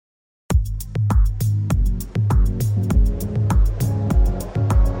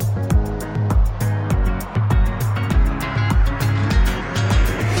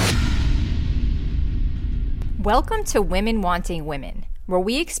Welcome to Women Wanting Women, where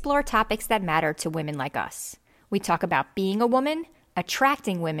we explore topics that matter to women like us. We talk about being a woman,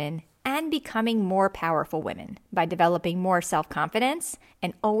 attracting women, and becoming more powerful women by developing more self-confidence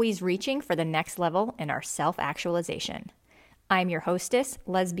and always reaching for the next level in our self-actualization. I'm your hostess,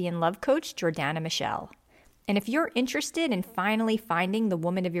 lesbian love coach, Jordana Michelle. And if you're interested in finally finding the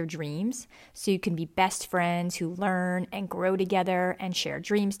woman of your dreams so you can be best friends who learn and grow together and share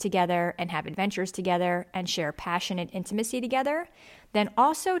dreams together and have adventures together and share passionate intimacy together, then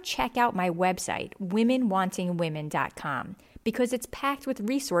also check out my website, womenwantingwomen.com, because it's packed with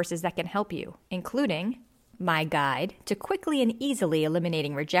resources that can help you, including my guide to quickly and easily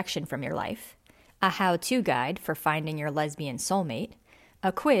eliminating rejection from your life, a how-to guide for finding your lesbian soulmate,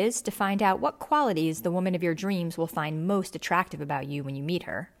 a quiz to find out what qualities the woman of your dreams will find most attractive about you when you meet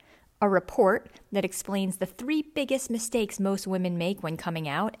her, a report that explains the 3 biggest mistakes most women make when coming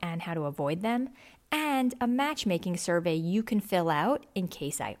out and how to avoid them, and a matchmaking survey you can fill out in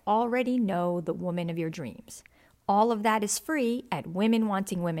case I already know the woman of your dreams. All of that is free at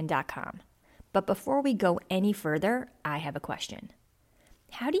womenwantingwomen.com. But before we go any further, I have a question.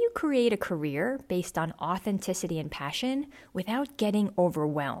 How do you create a career based on authenticity and passion without getting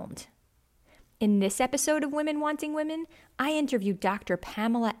overwhelmed? In this episode of Women Wanting Women, I interviewed Dr.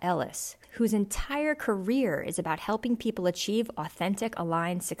 Pamela Ellis, whose entire career is about helping people achieve authentic,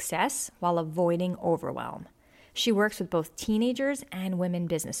 aligned success while avoiding overwhelm. She works with both teenagers and women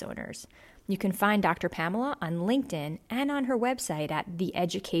business owners. You can find Dr. Pamela on LinkedIn and on her website at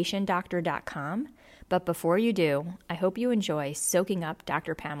theeducationdoctor.com. But before you do, I hope you enjoy soaking up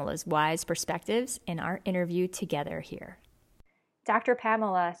Dr. Pamela's wise perspectives in our interview together here. Dr.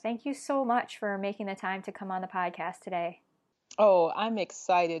 Pamela, thank you so much for making the time to come on the podcast today. Oh, I'm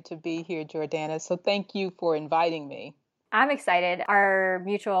excited to be here, Jordana. So thank you for inviting me. I'm excited. Our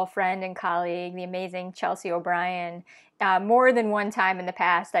mutual friend and colleague, the amazing Chelsea O'Brien, more than one time in the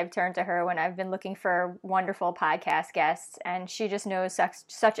past, I've turned to her when I've been looking for wonderful podcast guests, and she just knows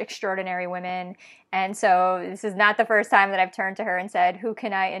such extraordinary women. And so this is not the first time that I've turned to her and said, who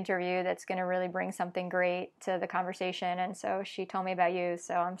can I interview that's going to really bring something great to the conversation? And so she told me about you.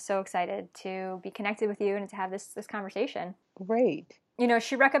 So I'm so excited to be connected with you and to have this conversation. Great. You know,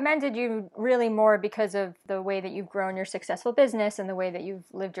 she recommended you really more because of the way that you've grown your successful business and the way that you've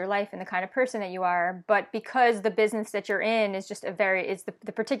lived your life and the kind of person that you are. But because the business that you're in is just it's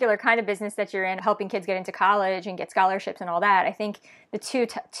the particular kind of business that you're in, helping kids get into college and get scholarships and all that. I think the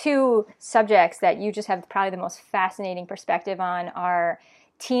two subjects that you just have probably the most fascinating perspective on are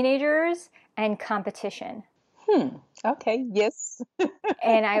teenagers and competition. Okay. Yes.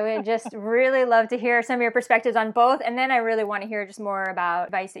 And I would just really love to hear some of your perspectives on both. And then I really want to hear just more about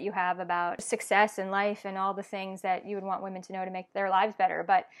advice that you have about success in life and all the things that you would want women to know to make their lives better.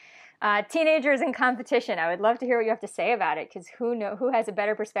 But teenagers and competition, I would love to hear what you have to say about it, because who has a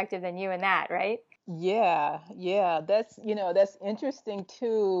better perspective than you in that, right? Yeah. That's interesting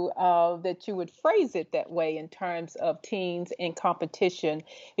too, that you would phrase it that way in terms of teens and competition,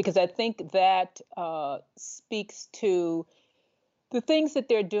 because I think that speaks to the things that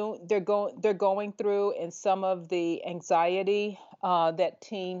they're going through, and some of the anxiety that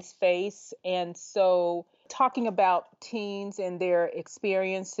teens face. And so talking about teens and their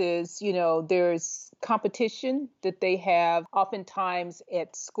experiences, there's competition that they have oftentimes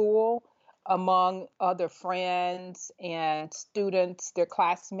at school among other friends and students, their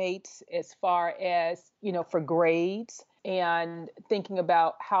classmates, as far as, for grades, and thinking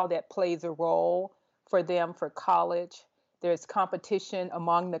about how that plays a role for them for college. There's competition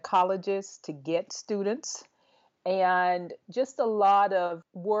among the colleges to get students, and just a lot of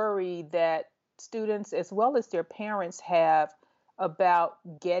worry that students as well as their parents have about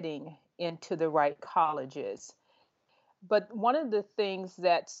getting into the right colleges. But one of the things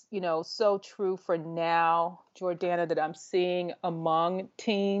that's, so true for now, Jordana, that I'm seeing among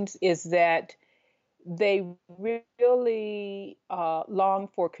teens is that they really long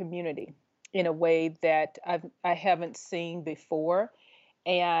for community in a way that I haven't seen before.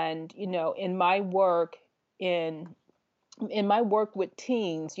 And, in my work with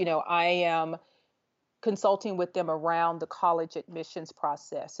teens, I am consulting with them around the college admissions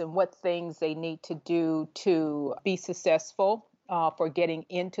process and what things they need to do to be successful for getting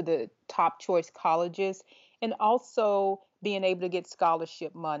into the top choice colleges, and also being able to get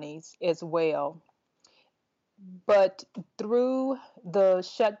scholarship monies as well. But through the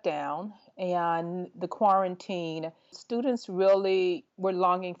shutdown and the quarantine, students really were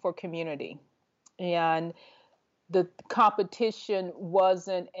longing for community. And the competition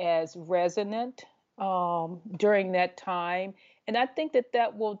wasn't as resonant during that time. And I think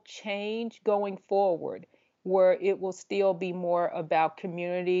that will change going forward. where it will still be more about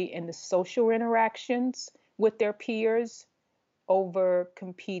community and the social interactions with their peers over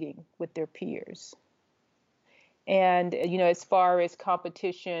competing with their peers. And, as far as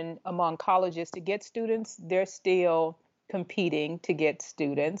competition among colleges to get students, they're still competing to get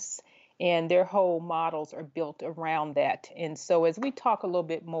students, and their whole models are built around that. And so, as we talk a little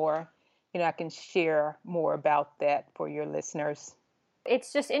bit more, I can share more about that for your listeners.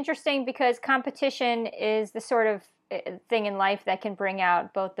 It's just interesting because competition is the sort of thing in life that can bring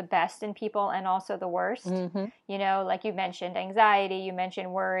out both the best in people and also the worst. Mm-hmm. Like you mentioned anxiety, you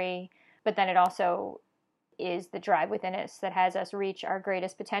mentioned worry, but then it also is the drive within us that has us reach our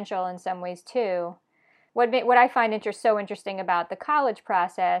greatest potential in some ways too. What I find so interesting about the college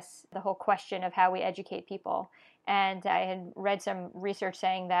process, the whole question of how we educate people, and I had read some research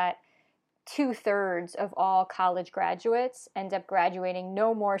saying that 2/3 of all college graduates end up graduating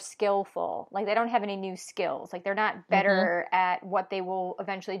no more skillful. Like they don't have any new skills. Like they're not better at what they will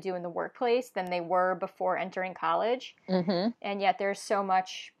eventually do in the workplace than they were before entering college. And yet there's so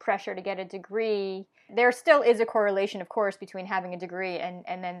much pressure to get a degree. There still is a correlation, of course, between having a degree and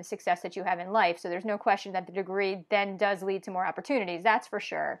then the success that you have in life. So there's no question that the degree then does lead to more opportunities. That's for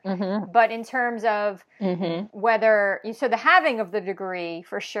sure. But in terms of so the having of the degree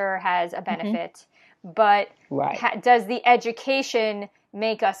for sure has a benefit. But does the education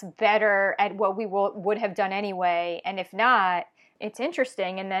make us better at what we would have done anyway? And if not, it's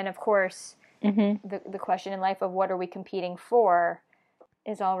interesting. And then, of course, the question in life of what are we competing for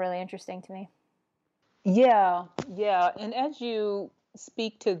is all really interesting to me. Yeah. And as you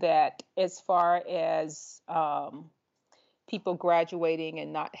speak to that, as far as people graduating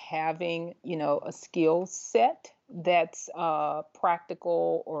and not having, a skill set that's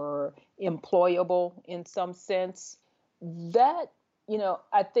practical or employable in some sense, that,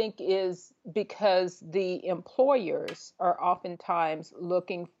 I think is because the employers are oftentimes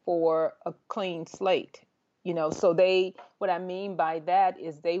looking for a clean slate. So what I mean by that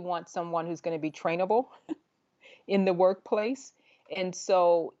is they want someone who's going to be trainable in the workplace. And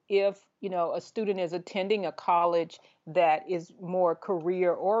so if, a student is attending a college that is more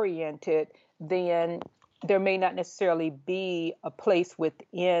career oriented, then there may not necessarily be a place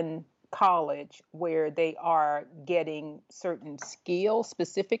within college where they are getting certain skills,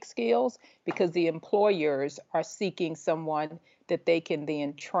 specific skills, because the employers are seeking someone that they can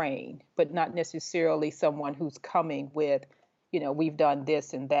then train, but not necessarily someone who's coming with, we've done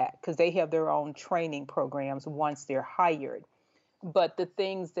this and that, because they have their own training programs once they're hired. But the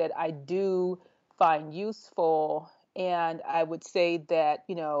things that I do find useful, and I would say that,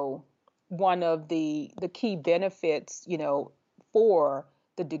 one of the key benefits, for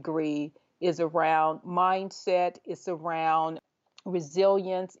the degree is around mindset, it's around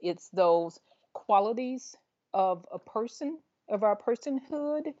resilience, it's those qualities of a person, of our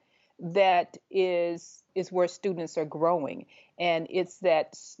personhood, that is where students are growing. And it's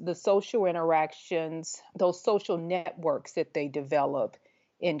that the social interactions, those social networks that they develop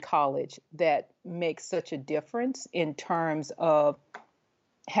in college that makes such a difference in terms of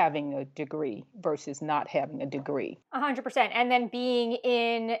having a degree versus not having a degree. 100%. And then being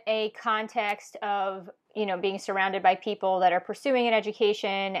in a context of, being surrounded by people that are pursuing an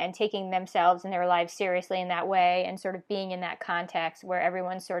education and taking themselves and their lives seriously in that way, and sort of being in that context where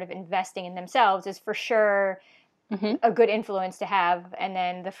everyone's sort of investing in themselves is for sure a good influence to have. And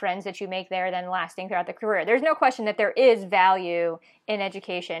then the friends that you make there then lasting throughout the career. There's no question that there is value in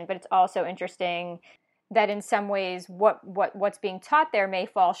education, but it's also interesting that in some ways what's being taught there may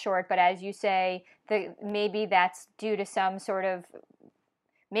fall short, but as you say, maybe that's due to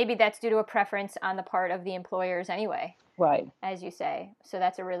a preference on the part of the employers anyway. Right. As you say. So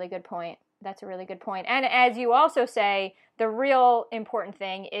that's a really good point. And as you also say, the real important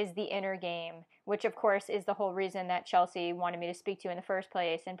thing is the inner game, which of course is the whole reason that Chelsea wanted me to speak to in the first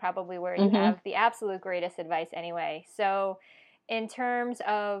place, and probably where you have the absolute greatest advice anyway. So in terms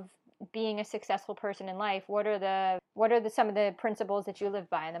of being a successful person in life, what are some of the principles that you live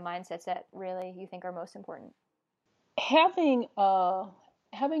by and the mindsets that really you think are most important? Having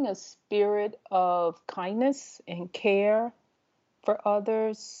a spirit of kindness and care for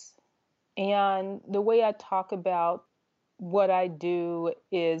others. And the way I talk about what I do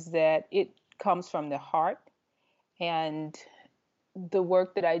is that it comes from the heart, and the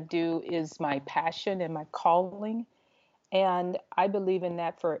work that I do is my passion and my calling. And I believe in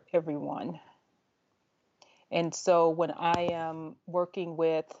that for everyone. And so when I am working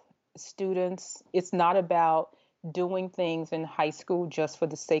with students, it's not about doing things in high school just for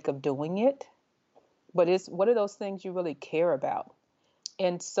the sake of doing it, but it's what are those things you really care about?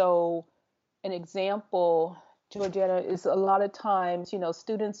 And so an example, Georgetta, is a lot of times,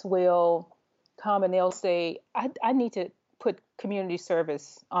 students will come and they'll say, I need to put community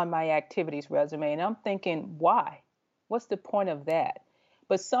service on my activities resume. And I'm thinking, why? What's the point of that?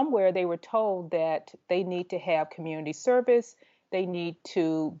 But somewhere they were told that they need to have community service. They need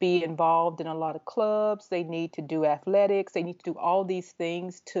to be involved in a lot of clubs. They need to do athletics. They need to do all these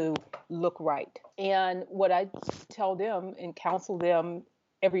things to look right. And what I tell them and counsel them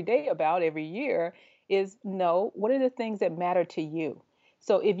every day about every year is no, what are the things that matter to you?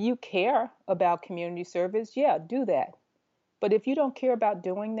 So if you care about community service, yeah, do that. But if you don't care about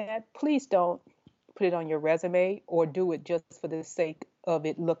doing that, please don't put it on your resume or do it just for the sake of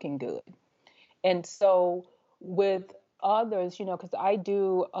it looking good. And so with others, because I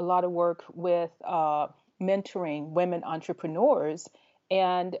do a lot of work with mentoring women entrepreneurs,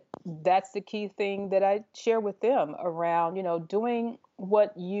 and that's the key thing that I share with them around, doing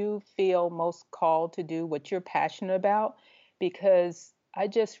what you feel most called to do, what you're passionate about. Because I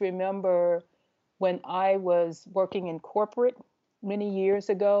just remember when I was working in corporate many years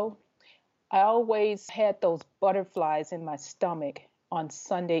ago, I always had those butterflies in my stomach on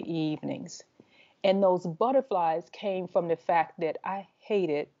Sunday evenings. And those butterflies came from the fact that I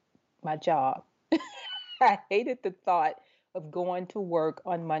hated my job. I hated the thought of going to work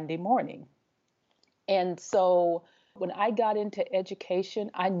on Monday morning. And so when I got into education,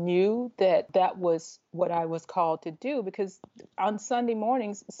 I knew that that was what I was called to do because on Sunday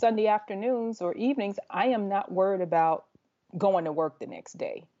mornings, Sunday afternoons, or evenings, I am not worried about going to work the next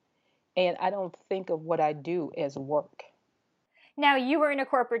day. And I don't think of what I do as work. Now, you were in a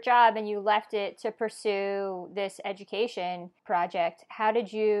corporate job and you left it to pursue this education project. How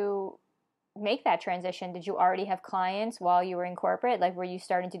did you make that transition? Did you already have clients while you were in corporate? Like, were you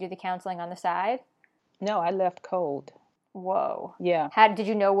starting to do the counseling on the side? No, I left cold. Whoa. Yeah. How did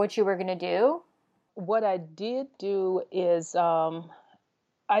you know what you were going to do? What I did do is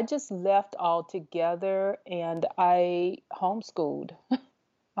I just left altogether and I homeschooled.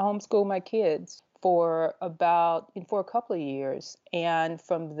 I homeschooled my kids for a couple of years, and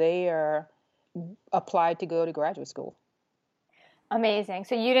from there applied to go to graduate school. Amazing.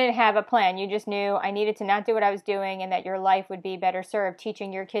 So you didn't have a plan. You just knew I needed to not do what I was doing and that your life would be better served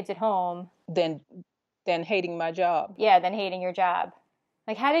teaching your kids at home than hating my job. Yeah, than hating your job.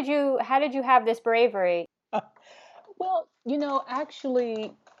 Like how did you have this bravery? Well,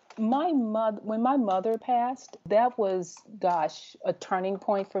 actually when my mother passed, that was, gosh, a turning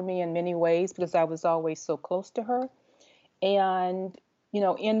point for me in many ways because I was always so close to her. And,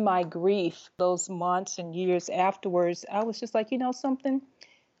 in my grief, those months and years afterwards, I was just like, something,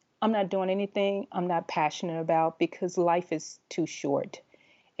 I'm not doing anything I'm not passionate about because life is too short.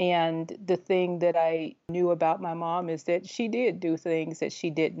 And the thing that I knew about my mom is that she did do things that she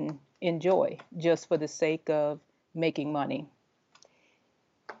didn't enjoy just for the sake of making money.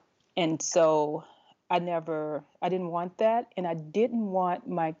 And so I didn't want that. And I didn't want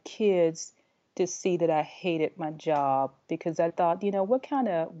my kids to see that I hated my job because I thought, what kind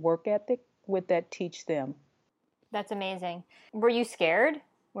of work ethic would that teach them? That's amazing. Were you scared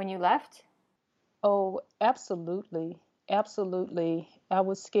when you left? Oh, absolutely. Absolutely. I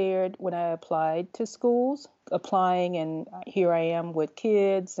was scared when I applied to schools, applying, and here I am with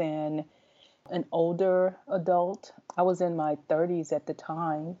kids and an older adult. I was in my 30s at the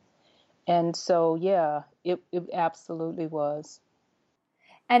time. And so, yeah, it absolutely was.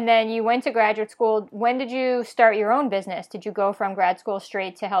 And then you went to graduate school. When did you start your own business? Did you go from grad school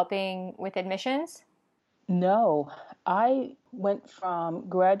straight to helping with admissions? No, I went from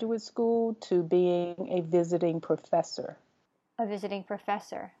graduate school to being a visiting professor. A visiting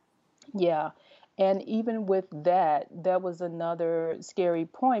professor. Yeah. And even with that, that was another scary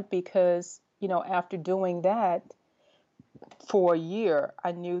point because, after doing that for a year,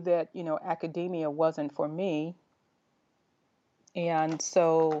 I knew that, academia wasn't for me. And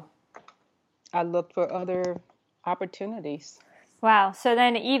so I looked for other opportunities. Wow. So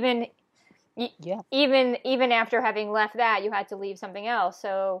then Yeah. even after having left that, you had to leave something else.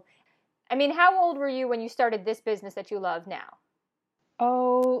 So, I mean, how old were you when you started this business that you love now?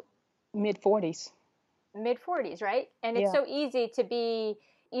 Oh, mid 40s. Mid 40s, right? And it's Yeah. so easy to be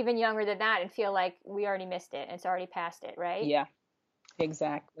even younger than that and feel like we already missed it. It's already past it, right? Yeah,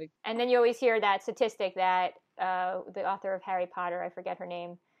 exactly. And then you always hear that statistic that the author of Harry Potter, I forget her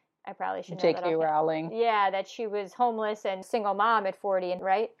name. I probably should know that J.K. offhand. Rowling. Yeah, that she was homeless and single mom at 40, and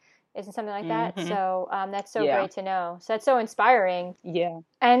right? Isn't something like that? Mm-hmm. So that's so Yeah. great to know. So that's so inspiring. Yeah.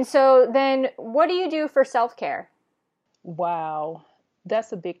 And so then what do you do for self-care? Wow.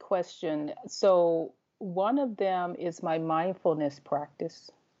 That's a big question. So one of them is my mindfulness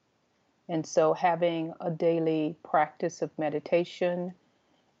practice. And so having a daily practice of meditation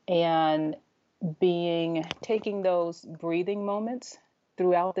and taking those breathing moments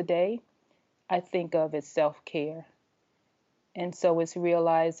throughout the day, I think of as self-care. And so it's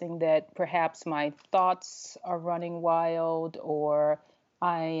realizing that perhaps my thoughts are running wild, or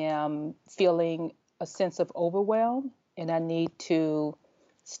I am feeling a sense of overwhelm and I need to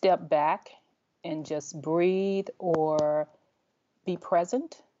step back and just breathe or be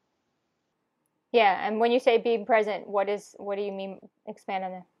present. Yeah, and when you say being present, what do you mean? Expand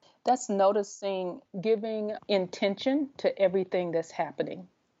on that. That's noticing, giving intention to everything that's happening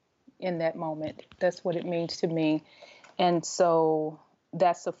in that moment. That's what it means to me. And so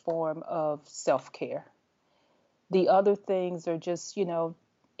that's a form of self-care. The other things are just,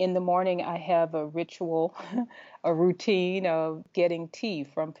 in the morning I have a ritual, a routine of getting tea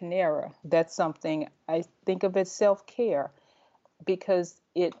from Panera. That's something I think of as self-care because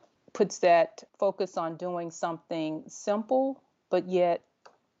it puts that focus on doing something simple, but yet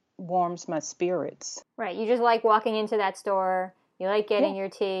warms my spirits. Right. You just like walking into that store. You like Yeah, getting your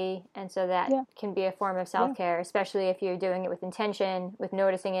tea. And so that yeah, can be a form of yeah, self care, especially if you're doing it with intention, with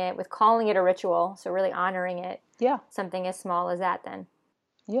noticing it, with calling it a ritual. So really honoring it. yeah, Something as small as that, then.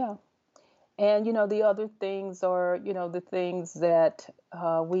 yeah. And, the other things are, the things that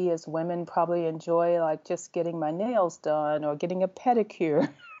we as women probably enjoy, like just getting my nails done or getting a pedicure,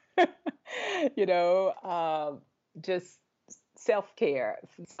 you know, just self care,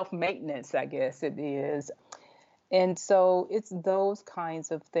 self maintenance, I guess it is. And so it's those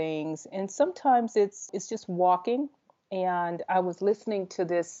kinds of things. And sometimes it's just walking. And I was listening to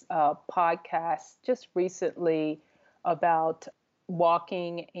this podcast just recently about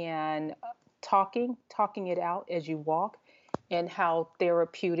walking and talking it out as you walk, and how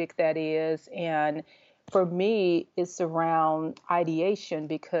therapeutic that is. And for me, it's around ideation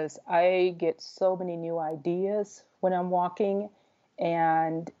because I get so many new ideas when I'm walking,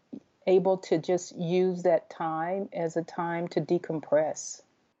 and able to just use that time as a time to decompress.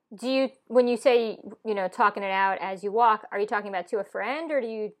 Do you, when you say, talking it out as you walk, are you talking about to a friend or do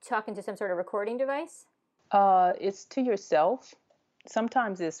you talking to some sort of recording device? It's to yourself.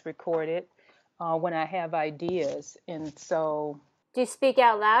 Sometimes it's recorded when I have ideas, and so Do you speak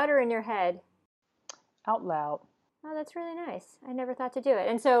out loud or in your head? out loud. Oh, that's really nice. I never thought to do it.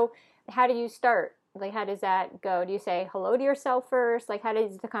 And so, how do you start? Like, how does that go? Do you say hello to yourself first? Like, how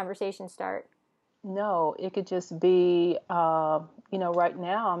does the conversation start? No, it could just be, right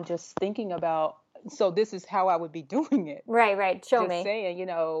now I'm just thinking about, so this is how I would be doing it. Right, right. Show Just me. saying,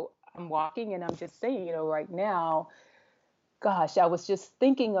 I'm walking and I'm just saying, right now, gosh, I was just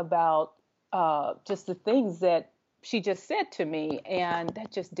thinking about just the things that she just said to me, and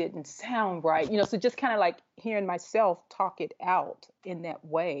that just didn't sound right. So just kind of like hearing myself talk it out in that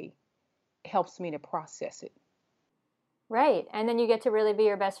way helps me to process it. Right. And then you get to really be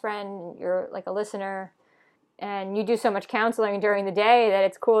your best friend. You're like a listener. And you do so much counseling during the day that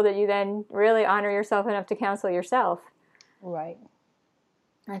it's cool that you then really honor yourself enough to counsel yourself. Right.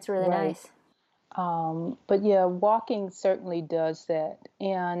 That's really Right. nice. But yeah, walking certainly does that.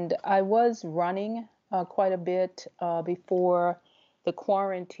 And I was running quite a bit before the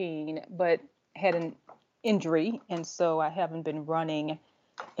quarantine, but had an injury. And so I haven't been running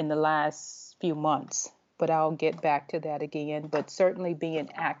in the last few months. But I'll get back to that again. But certainly being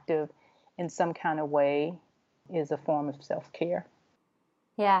active in some kind of way is a form of self care.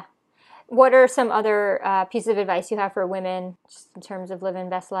 Yeah. What are some other pieces of advice you have for women just in terms of living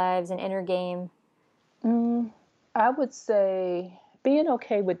best lives and inner game? Mm, I would say being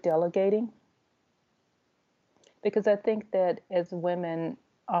okay with delegating, because I think that as women,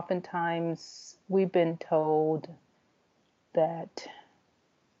 oftentimes we've been told that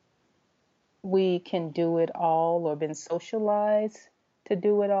we can do it all, or been socialized to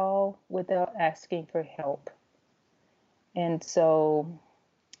do it all without asking for help. And so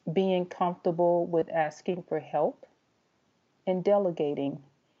being comfortable with asking for help and delegating,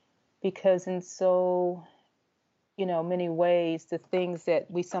 because in so, many ways, the things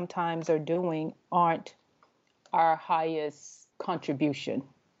that we sometimes are doing aren't our highest contribution.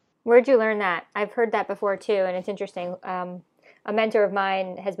 Where'd you learn that? I've heard that before too, and it's interesting. A mentor of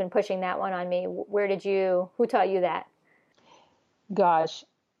mine has been pushing that one on me. Who taught you that? Gosh,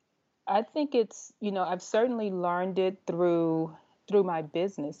 I think it's, I've certainly learned it through my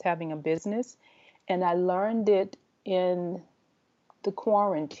business, having a business, and I learned it in the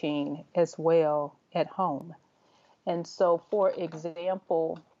quarantine as well at home. And so, for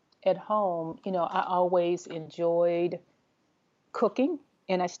example, at home, I always enjoyed cooking,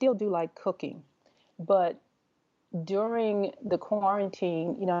 and I still do like cooking, but during the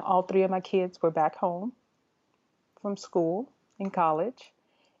quarantine, all three of my kids were back home from school and college.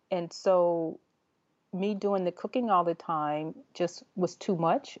 And so me doing the cooking all the time just was too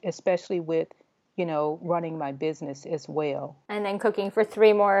much, especially with, running my business as well. And then cooking for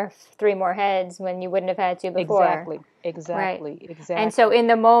three more heads when you wouldn't have had to before. Exactly, Right. exactly, And so exactly. in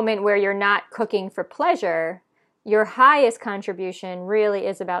the moment where you're not cooking for pleasure, your highest contribution really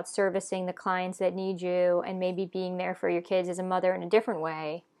is about servicing the clients that need you and maybe being there for your kids as a mother in a different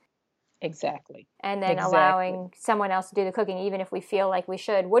way. Exactly. And then Exactly. allowing someone else to do the cooking, even if we feel like we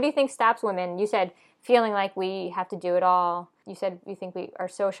should. What do you think stops women? You said feeling like we have to do it all. You said you think we are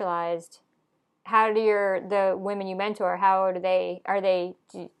socialized. How do the women you mentor, how do they,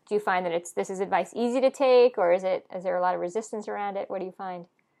 do you find that this is advice easy to take, or is there a lot of resistance around it? What do you find?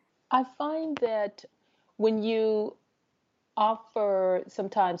 I find that when you offer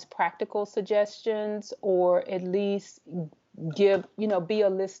sometimes practical suggestions, or at least give, be a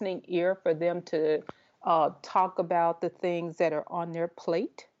listening ear for them to talk about the things that are on their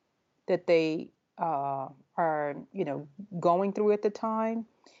plate that they are, going through at the time,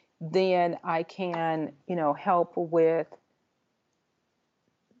 then I can, help with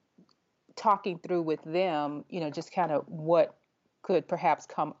talking through with them, just kind of what could perhaps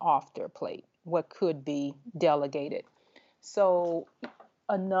come off their plate, what could be delegated. So,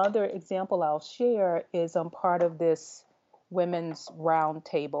 another example I'll share is I'm part of this women's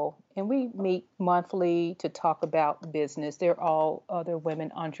roundtable, and we meet monthly to talk about business. They're all other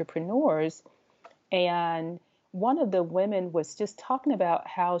women entrepreneurs. And one of the women was just talking about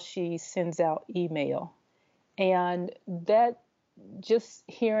how she sends out email. And that, just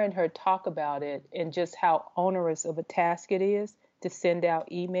hearing her talk about it and just how onerous of a task it is to send out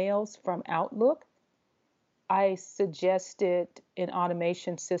emails from Outlook, I suggested an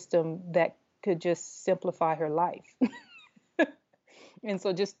automation system that could just simplify her life. And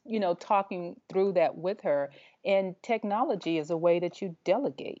so just, talking through that with her. And technology is a way that you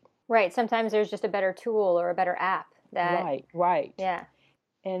delegate. Right. Sometimes there's just a better tool or a better app that, Right, right. yeah.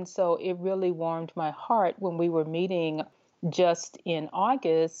 And so it really warmed my heart when we were meeting just in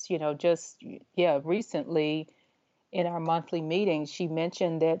August, just, yeah, recently in our monthly meeting. She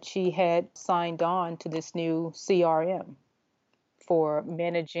mentioned that she had signed on to this new CRM for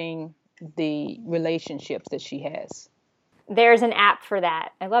managing the relationships that she has. There's an app for that.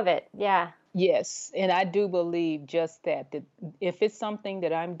 I love it. Yeah. Yes, and I do believe just that if it's something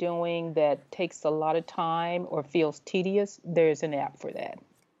that I'm doing that takes a lot of time or feels tedious, there's an app for that.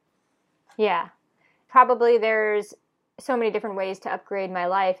 Yeah. Probably there's so many different ways to upgrade my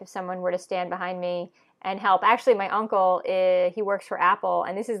life if someone were to stand behind me and help. Actually, my uncle, he works for Apple,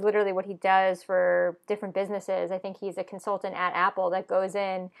 and this is literally what he does for different businesses. I think he's a consultant at Apple that goes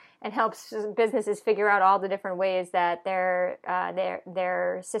in and helps businesses figure out all the different ways that their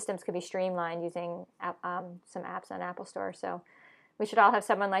systems could be streamlined using some apps on Apple Store. So we should all have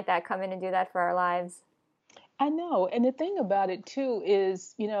someone like that come in and do that for our lives. I know. And the thing about it too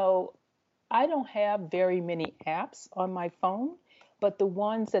is, I don't have very many apps on my phone, but the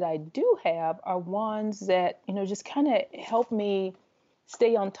ones that I do have are ones that, just kind of help me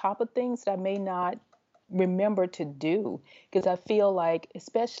stay on top of things that I may not remember to do. Because I feel like,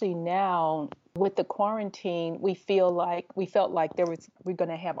 especially now with the quarantine, we felt like we're going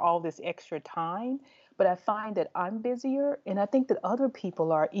to have all this extra time. But I find that I'm busier, and I think that other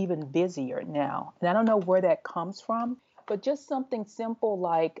people are even busier now. And I don't know where that comes from, but just something simple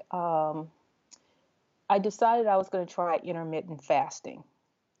like I decided I was going to try intermittent fasting.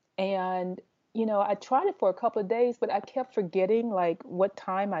 And, I tried it for a couple of days, but I kept forgetting like what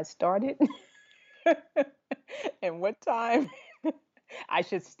time I started and what time I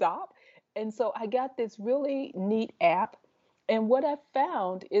should stop. And so I got this really neat app. And what I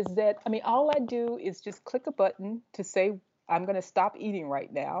found is that, I mean, all I do is just click a button to say, I'm going to stop eating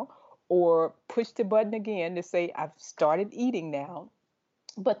right now, or push the button again to say, I've started eating now.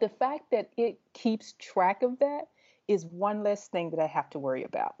 But the fact that it keeps track of that is one less thing that I have to worry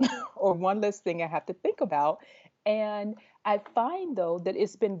about, or one less thing I have to think about. And I find though that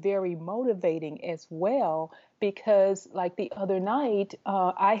it's been very motivating as well, because like the other night,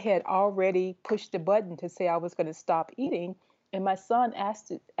 I had already pushed the button to say I was going to stop eating, and my son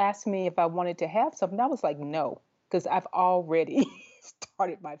asked me if I wanted to have something. I was like, no, because I've already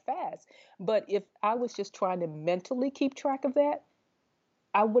started my fast. But if I was just trying to mentally keep track of that,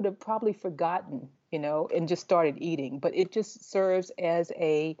 I would have probably forgotten, and just started eating. But it just serves as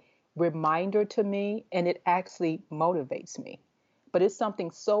a reminder to me, and it actually motivates me. But it's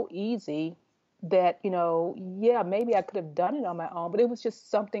something so easy that, yeah, maybe I could have done it on my own, but it was just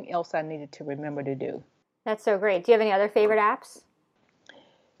something else I needed to remember to do. That's so great. Do you have any other favorite apps?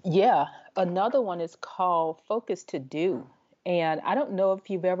 Yeah, another one is called Focus to Do. And I don't know if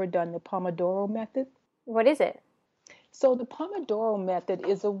you've ever done the Pomodoro method. What is it? So, the Pomodoro method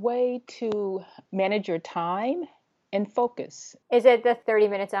is a way to manage your time and focus. Is it the 30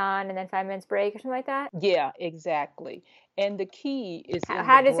 minutes on and then 5 minutes break or something like that? Yeah, exactly. And the key is How, in the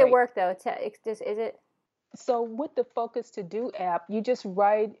how does it break. work though? Is it? So with the Focus to Do app, you just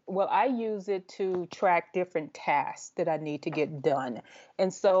write, well, I use it to track different tasks that I need to get done.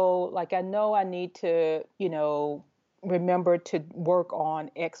 And so like I know I need to, remember to work on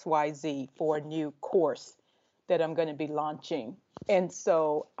XYZ for a new course that I'm going to be launching. And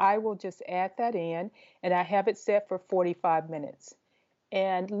so I will just add that in and I have it set for 45 minutes.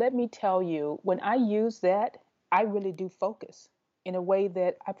 And let me tell you, when I use that, I really do focus in a way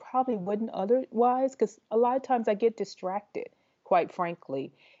that I probably wouldn't otherwise, because a lot of times I get distracted, quite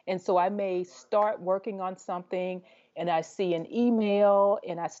frankly. And so I may start working on something and I see an email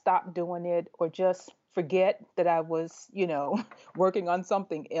and I stop doing it or just forget that I was, working on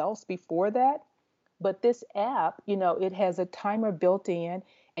something else before that. But this app, it has a timer built in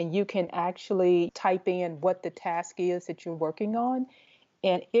and you can actually type in what the task is that you're working on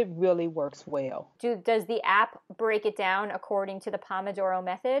and it really works well. Does the app break it down according to the Pomodoro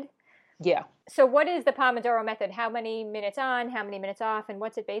method? Yeah. So what is the Pomodoro method? How many minutes on, how many minutes off, and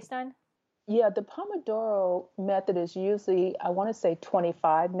what's it based on? Yeah, the Pomodoro method is usually, I want to say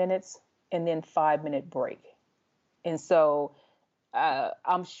 25 minutes and then 5 minute break. And so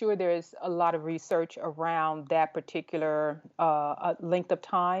I'm sure there's a lot of research around that particular length of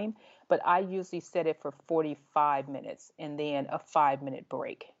time, but I usually set it for 45 minutes and then a 5 minute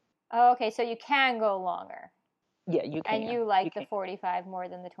break. Oh, okay, so you can go longer. Yeah, you And can. you You like the can. 45 more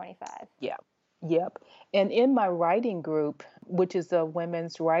than the 25. Yeah. Yep. And in my writing group, which is a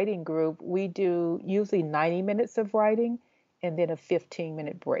women's writing group, we do usually 90 minutes of writing and then a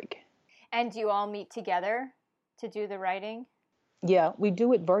 15-minute break. And do you all meet together to do the writing? Yeah, we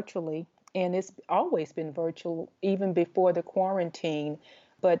do it virtually, and it's always been virtual even before the quarantine,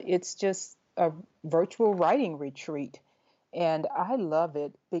 but it's just a virtual writing retreat. And I love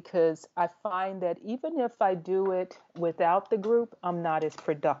it because I find that even if I do it without the group, I'm not as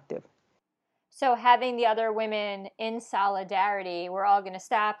productive. So having the other women in solidarity, we're all going to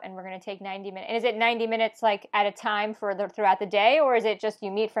stop and we're going to take 90 minutes. And is it 90 minutes like at a time throughout the day, or is it just you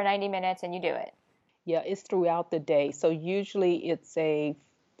meet for 90 minutes and you do it? Yeah, it's throughout the day. So usually it's a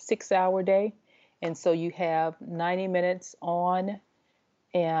 6 hour day. And so you have 90 minutes on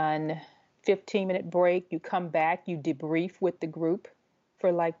and 15-minute break. You come back, you debrief with the group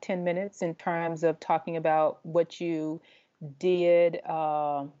for like 10 minutes in terms of talking about what you did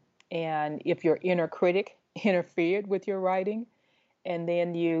and if your inner critic interfered with your writing. And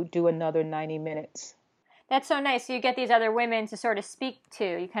then you do another 90 minutes. That's so nice. So you get these other women to sort of speak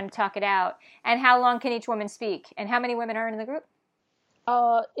to, you kind of talk it out. And how long can each woman speak? And how many women are in the group?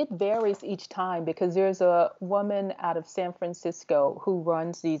 It varies each time because there's a woman out of San Francisco who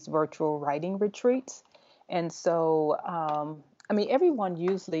runs these virtual writing retreats. And so, I mean, everyone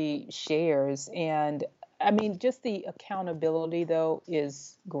usually shares. And I mean, just the accountability, though,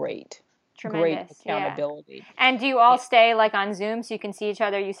 is great. Great Tremendous, yeah. accountability. And do you all stay like on Zoom so you can see each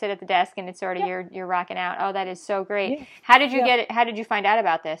other? You sit at the desk and it's sort of Yeah, you're rocking out. Oh, that is so great. yeah, How did you yeah. get it? How did you find out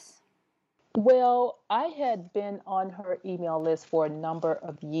about this? Well, I had been on her email list for a number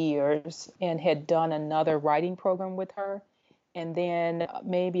of years and had done another writing program with her. And then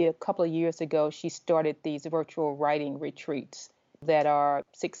maybe a couple of years ago, she started these virtual writing retreats that are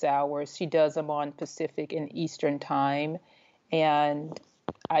 6 hours. She does them on Pacific and Eastern time. And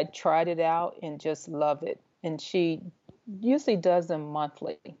I tried it out and just love it. And she usually does them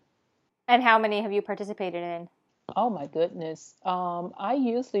monthly. And how many have you participated in? Oh my goodness. I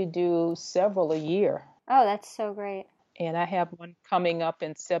usually do several a year. Oh, that's so great. And I have one coming up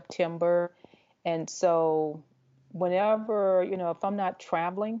in September. And so, whenever, if I'm not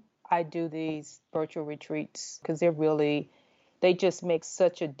traveling, I do these virtual retreats because they just make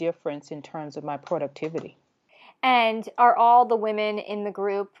such a difference in terms of my productivity. And are all the women in the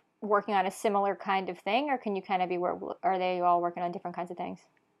group working on a similar kind of thing, or can you kind of are they all working on different kinds of things?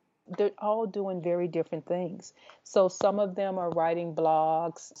 They're all doing very different things. So, some of them are writing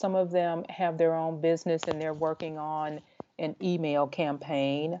blogs, some of them have their own business and they're working on an email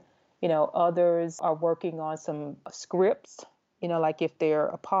campaign. Others are working on some scripts, like if they're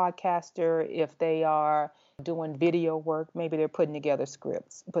a podcaster, if they are doing video work, maybe they're putting together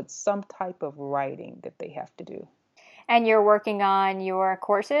scripts, but some type of writing that they have to do. And you're working on your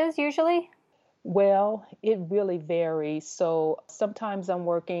courses usually? Well, it really varies. So sometimes I'm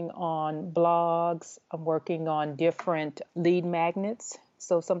working on blogs, I'm working on different lead magnets,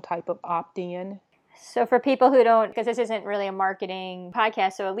 so some type of opt in. So for people who don't, because this isn't really a marketing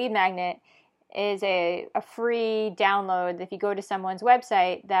podcast, so a lead magnet is a free download. If you go to someone's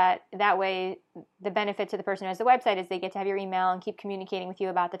website, that way the benefit to the person who has the website is they get to have your email and keep communicating with you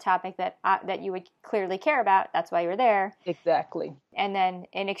about the topic that you would clearly care about. That's why you're there. Exactly. And then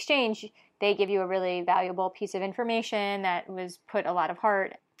in exchange, they give you a really valuable piece of information that was put a lot of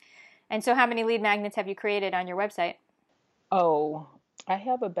heart. And so how many lead magnets have you created on your website? Oh, I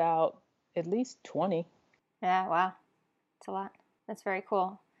have about at least 20. Yeah, wow. That's a lot. That's very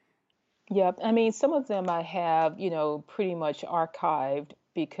cool. Yep. I mean, some of them I have, pretty much archived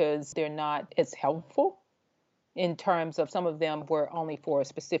because they're not as helpful in terms of some of them were only for a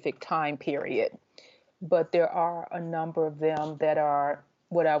specific time period. But there are a number of them that are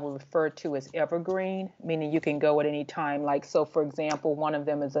what I would refer to as evergreen, meaning you can go at any time. Like, so for example, one of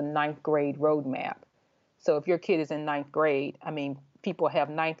them is a ninth grade roadmap. So if your kid is in ninth grade, I mean, people have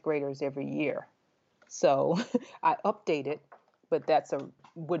ninth graders every year. So I update it, but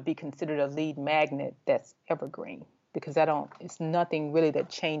would be considered a lead magnet that's evergreen because it's nothing really that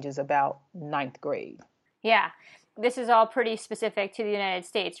changes about ninth grade. Yeah. This is all pretty specific to the United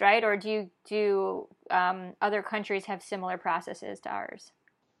States, right? Or do other countries have similar processes to ours?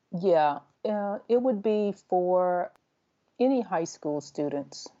 Yeah, it would be for any high school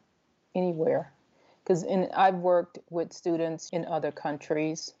students anywhere because I've worked with students in other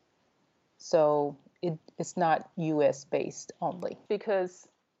countries, so it's not US based only. Because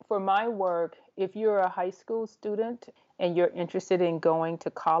for my work, if you're a high school student and you're interested in going to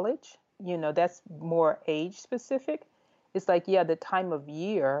college, that's more age specific. It's like, yeah, the time of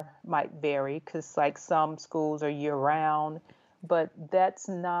year might vary because, like, some schools are year round, but that's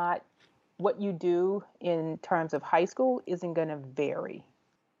not what you do in terms of high school isn't going to vary.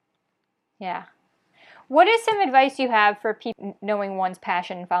 Yeah. What is some advice you have for people knowing one's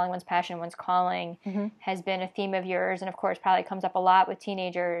passion, following one's passion, one's calling has been a theme of yours, and of course probably comes up a lot with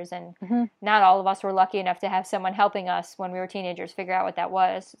teenagers, and not all of us were lucky enough to have someone helping us when we were teenagers figure out what that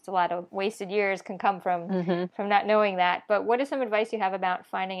was. It's a lot of wasted years can come from not knowing that. But what is some advice you have about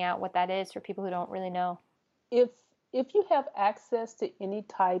finding out what that is for people who don't really know? If if you have access to any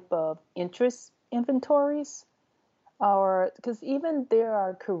type of interest inventories, or because even there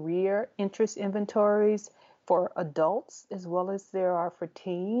are career interest inventories for adults as well as there are for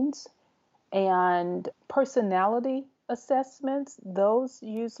teens, and personality assessments, those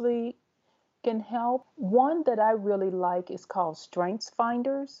usually can help. One that I really like is called Strengths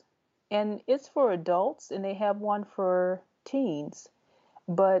Finders, and it's for adults, and they have one for teens.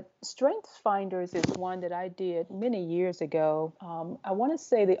 But Strengths Finders is one that I did many years ago. I want to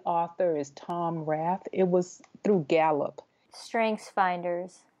say the author is Tom Rath. It was through Gallup. Strengths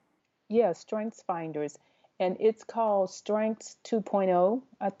finders. Yeah, Strengths Finders. And it's called Strengths 2.0,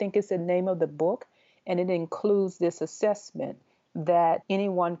 I think is the name of the book. And it includes this assessment that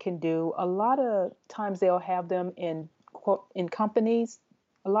anyone can do. A lot of times they'll have them in companies.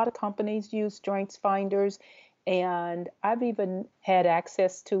 A lot of companies use Strengths Finders. And I've even had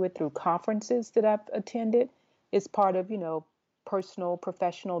access to it through conferences that I've attended. It's part of, personal,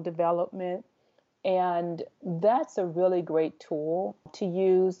 professional development. And that's a really great tool to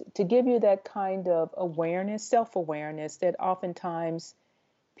use to give you that kind of awareness, self awareness that oftentimes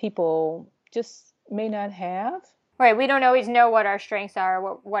people just may not have. Right, we don't always know what our strengths are,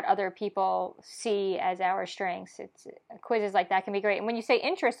 what other people see as our strengths. It's quizzes like that can be great. And when you say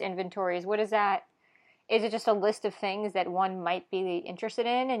interest inventories, what is that? Is it just a list of things that one might be interested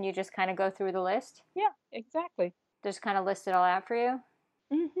in, and you just kind of go through the list? Yeah, exactly. Just kind of list it all out for you?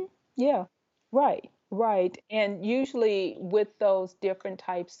 Yeah, right, right. And usually with those different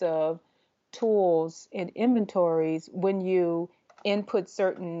types of tools and inventories, when you input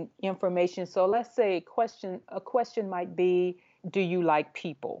certain information, so let's say a question might be, do you like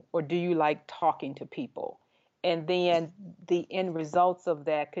people or do you like talking to people? And then the end results of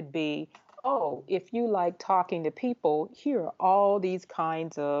that could be, oh, if you like talking to people, here are all these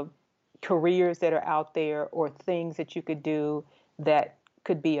kinds of careers that are out there or things that you could do that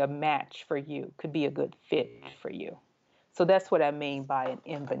could be a match for you, could be a good fit for you. So that's what I mean by an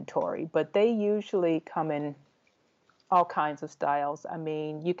inventory. But they usually come in all kinds of styles. I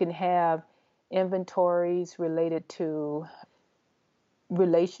mean, you can have inventories related to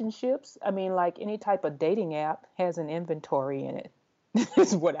relationships. I mean, like any type of dating app has an inventory in it,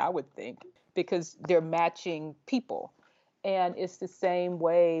 is what I would think, because they're matching people. And it's the same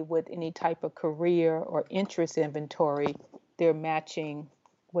way with any type of career or interest inventory. They're matching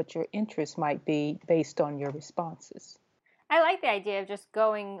what your interest might be based on your responses. I like the idea of just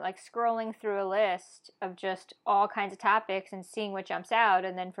going, like scrolling through a list of just all kinds of topics and seeing what jumps out.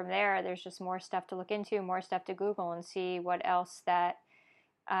 And then from there, there's just more stuff to look into, more stuff to Google and see what else that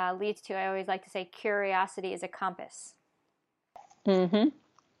leads to. I always like to say curiosity is a compass. Mm-hmm.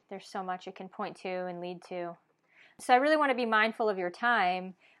 There's so much it can point to and lead to. So I really want to be mindful of your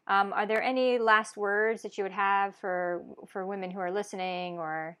time. Are there any last words that you would have for women who are listening,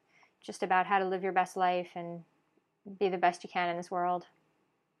 or just about how to live your best life and be the best you can in this world?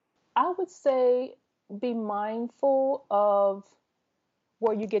 I would say be mindful of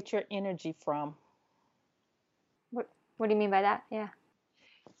where you get your energy from. What do you mean by that? Yeah.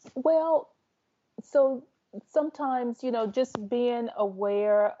 Well, so sometimes, just being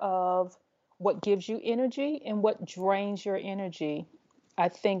aware of what gives you energy and what drains your energy. I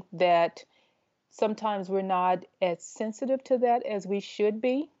think that sometimes we're not as sensitive to that as we should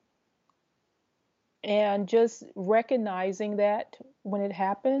be. And just recognizing that when it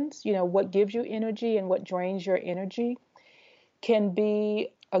happens, what gives you energy and what drains your energy can be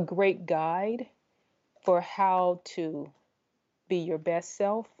a great guide for how to be your best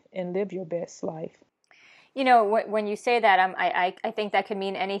self and live your best life. When you say that, I think that could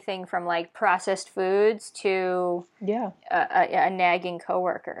mean anything from like processed foods to a nagging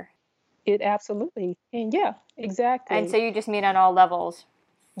coworker. It absolutely. And yeah, exactly. And so you just mean on all levels,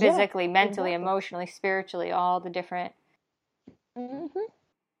 physically, mentally, exactly. emotionally, spiritually, all the different. Mm-hmm.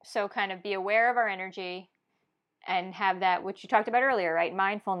 So kind of be aware of our energy and have that, which you talked about earlier, right?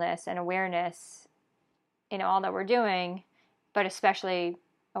 Mindfulness and awareness in all that we're doing, but especially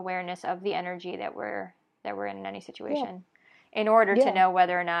awareness of the energy that we're in any situation, in order to know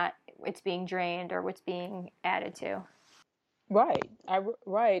whether or not it's being drained or what's being added to. Right.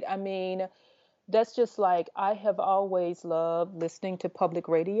 Right. I mean, that's just like I have always loved listening to public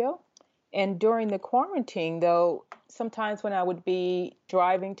radio. And during the quarantine, though, sometimes when I would be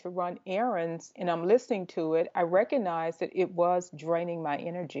driving to run errands and I'm listening to it, I recognized that it was draining my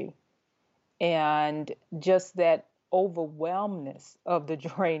energy. And just that overwhelmness of the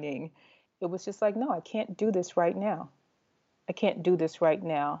draining, it was just like, no, I can't do this right now. I can't do this right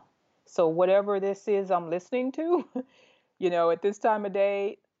now. So whatever this is I'm listening to, at this time of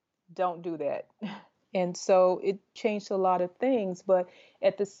day, don't do that. And so it changed a lot of things, but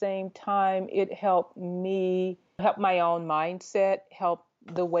at the same time, it helped me help my own mindset, help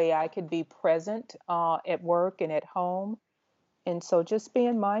the way I could be present at work and at home. And so just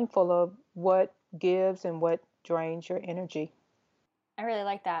being mindful of what gives and what drains your energy. I really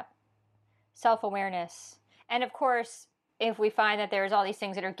like that. Self-awareness. And of course, if we find that there's all these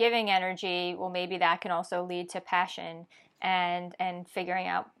things that are giving energy, well, maybe that can also lead to passion and figuring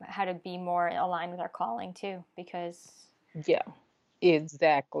out how to be more aligned with our calling too, because yeah,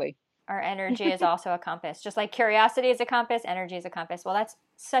 exactly. Our energy is also a compass. Just like curiosity is a compass, energy is a compass. Well, that's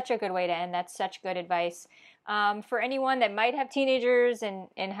such a good way to end. That's such good advice. For anyone that might have teenagers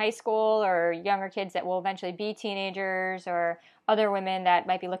in high school or younger kids that will eventually be teenagers, or other women that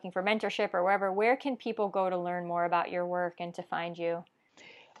might be looking for mentorship or wherever, where can people go to learn more about your work and to find you?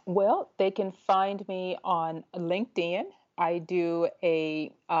 Well, they can find me on LinkedIn. I do a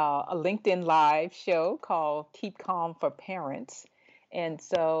LinkedIn live show called Keep Calm for Parents. And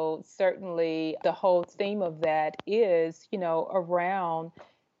so certainly the whole theme of that is, around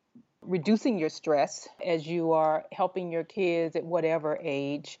reducing your stress as you are helping your kids at whatever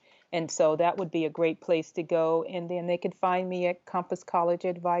age. And so that would be a great place to go. And then they can find me at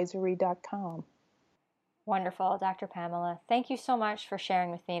compasscollegeadvisory.com. Wonderful, Dr. Pamela. Thank you so much for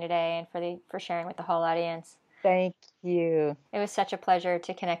sharing with me today and for sharing with the whole audience. Thank you. It was such a pleasure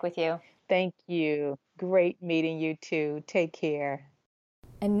to connect with you. Thank you. Great meeting you too. Take care.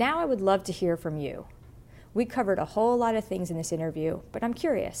 And now I would love to hear from you. We covered a whole lot of things in this interview, but I'm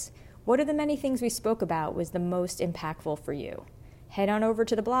curious, what of the many things we spoke about was the most impactful for you? Head on over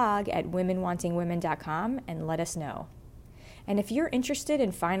to the blog at womenwantingwomen.com and let us know. And if you're interested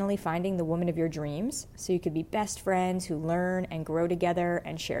in finally finding the woman of your dreams, so you could be best friends who learn and grow together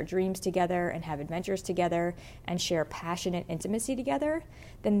and share dreams together and have adventures together and share passionate intimacy together,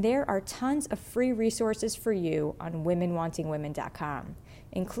 then there are tons of free resources for you on womenwantingwomen.com,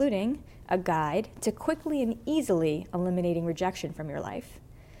 including a guide to quickly and easily eliminating rejection from your life,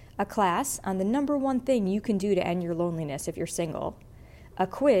 a class on the number one thing you can do to end your loneliness if you're single, a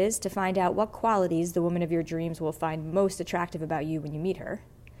quiz to find out what qualities the woman of your dreams will find most attractive about you when you meet her,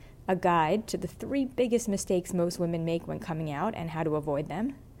 a guide to the 3 biggest mistakes most women make when coming out and how to avoid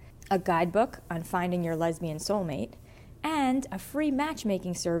them, a guidebook on finding your lesbian soulmate, and a free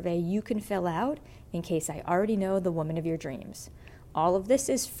matchmaking survey you can fill out in case I already know the woman of your dreams. All of this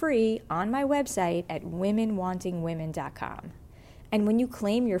is free on my website at womenwantingwomen.com. And when you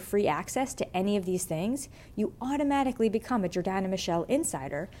claim your free access to any of these things, you automatically become a Jordana Michelle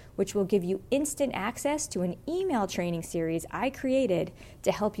Insider, which will give you instant access to an email training series I created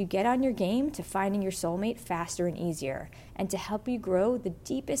to help you get on your game to finding your soulmate faster and easier, and to help you grow the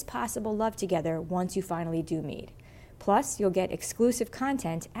deepest possible love together once you finally do meet. Plus, you'll get exclusive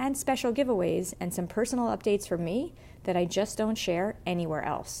content and special giveaways and some personal updates from me that I just don't share anywhere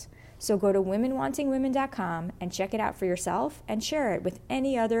else. So go to womenwantingwomen.com and check it out for yourself and share it with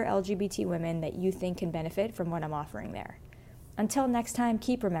any other LGBT women that you think can benefit from what I'm offering there. Until next time,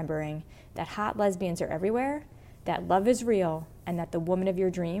 keep remembering that hot lesbians are everywhere, that love is real, and that the woman of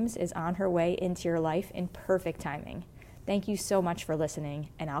your dreams is on her way into your life in perfect timing. Thank you so much for listening,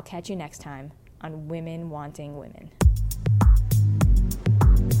 and I'll catch you next time on Women Wanting Women.